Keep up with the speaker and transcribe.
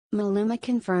Maluma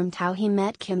confirmed how he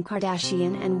met Kim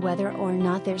Kardashian and whether or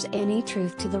not there's any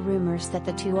truth to the rumors that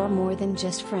the two are more than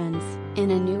just friends,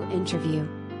 in a new interview.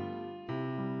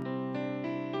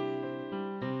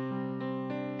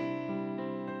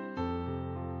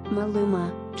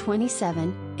 Maluma,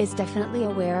 27, is definitely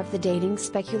aware of the dating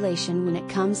speculation when it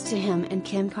comes to him and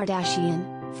Kim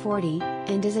Kardashian, 40,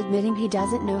 and is admitting he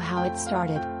doesn't know how it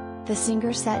started. The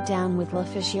singer sat down with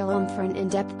L'Officiel Hommes for an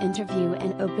in-depth interview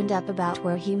and opened up about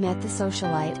where he met the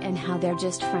socialite and how they're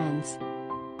just friends.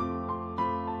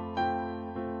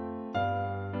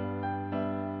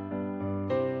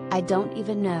 "I don't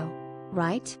even know.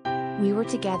 Right? We were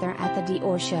together at the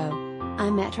Dior show.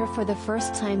 I met her for the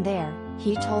first time there,"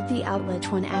 he told the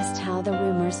outlet when asked how the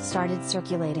rumors started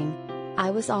circulating.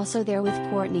 "I was also there with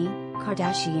Kourtney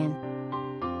Kardashian."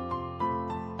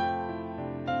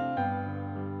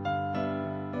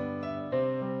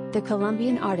 The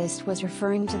Colombian artist was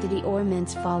referring to the Dior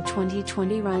Men's Fall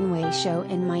 2020 Runway Show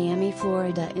in Miami,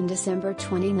 Florida in December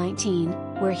 2019,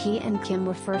 where he and Kim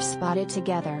were first spotted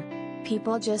together.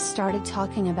 "People just started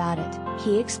talking about it,"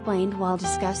 he explained while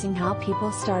discussing how people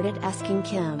started asking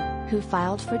Kim, who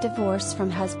filed for divorce from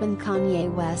husband Kanye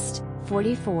West,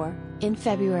 44, in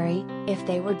February, if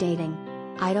they were dating.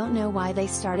 "I don't know why they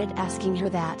started asking her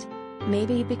that.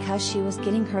 Maybe because she was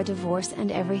getting her divorce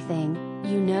and everything,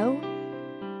 you know?"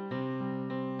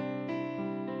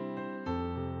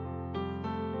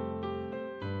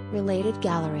 Related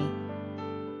gallery.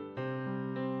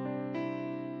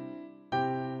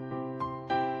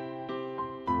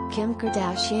 Kim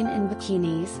Kardashian in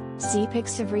bikinis, see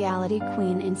pics of reality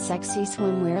queen in sexy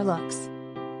swimwear looks.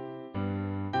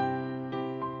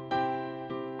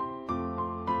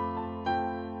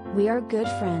 "We are good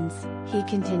friends," he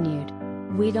continued.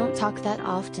 "We don't talk that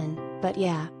often, but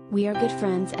yeah, we are good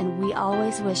friends and we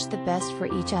always wish the best for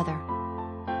each other."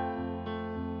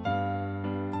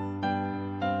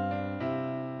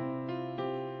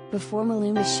 Before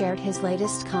Maluma shared his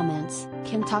latest comments,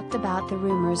 Kim talked about the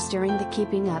rumors during the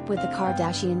Keeping Up with the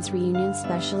Kardashians reunion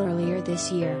special earlier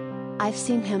this year. "I've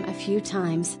seen him a few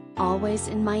times, always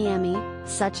in Miami,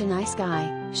 such a nice guy,"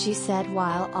 she said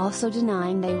while also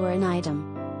denying they were an item.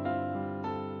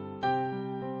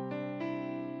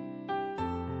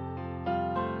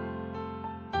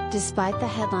 Despite the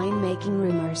headline-making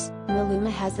rumors,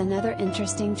 Maluma has another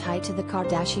interesting tie to the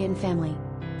Kardashian family.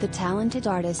 The talented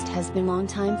artist has been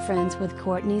longtime friends with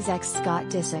Kourtney's ex Scott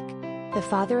Disick. The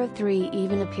father of three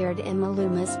even appeared in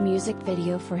Maluma's music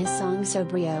video for his song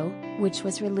Sobrio, which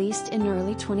was released in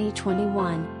early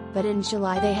 2021, but in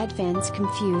July they had fans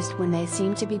confused when they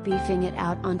seemed to be beefing it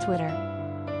out on Twitter.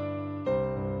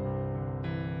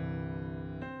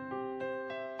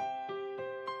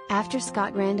 After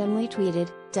Scott randomly tweeted,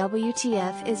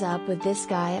 "WTF is up with this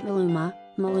guy at Maluma?"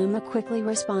 Maluma quickly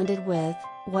responded with,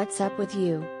 "What's up with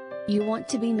you? You want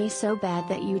to be me so bad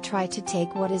that you try to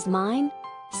take what is mine?"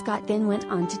 Scott then went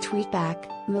on to tweet back,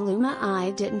 "Maluma,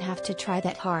 I didn't have to try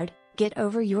that hard, get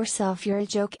over yourself, you're a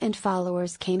joke," and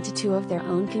followers came to two of their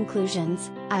own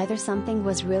conclusions: either something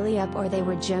was really up or they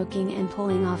were joking and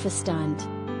pulling off a stunt.